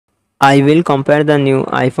I will compare the new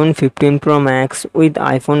iPhone 15 Pro Max with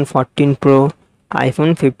iPhone 14 Pro.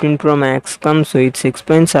 iPhone 15 Pro Max comes with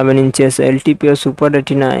 6.7 inches LTPO Super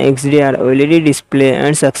Retina XDR OLED display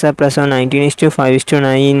and success ratio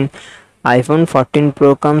 19:5:9. iPhone 14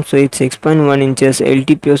 Pro comes with 6.1 inches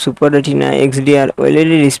LTPO Super Retina XDR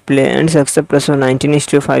OLED display and success ratio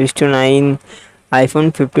 19:5:9. iPhone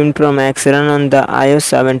 15 Pro Max run on the iOS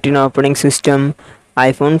 17 operating system.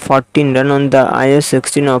 iPhone 14 run on the iOS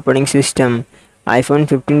 16 operating system. iPhone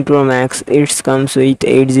 15 Pro Max it comes with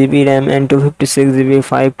 8 GB RAM and 256 GB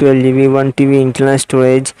 512 GB 1 TB internal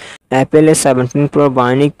storage. Apple A17 Pro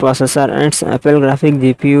Bionic processor and Apple graphic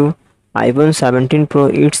GPU. iPhone 17 Pro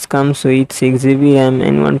it comes with 6 GB RAM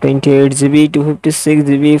and 128 GB 256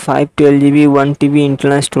 GB 512 GB 1 TB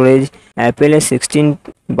internal storage. Apple A16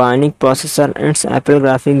 Bionic processor and Apple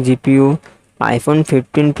graphic GPU. iPhone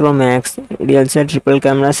 15 Pro Max real set triple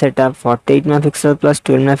camera setup 48 megapixel plus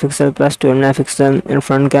 12 megapixel plus 12 megapixel and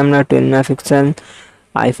front camera 12 megapixel.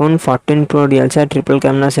 iPhone 14 Pro real set triple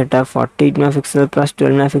camera setup 48 megapixel plus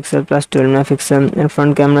 12 megapixel plus 12 megapixel and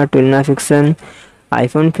front camera 12 megapixel.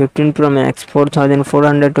 iPhone 15 Pro Max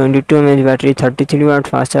 4422 mAh battery 33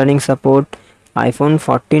 watt fast charging support. iPhone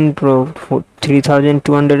 14 Pro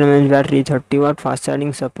 3200 mAh battery 30 watt fast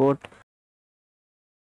charging support.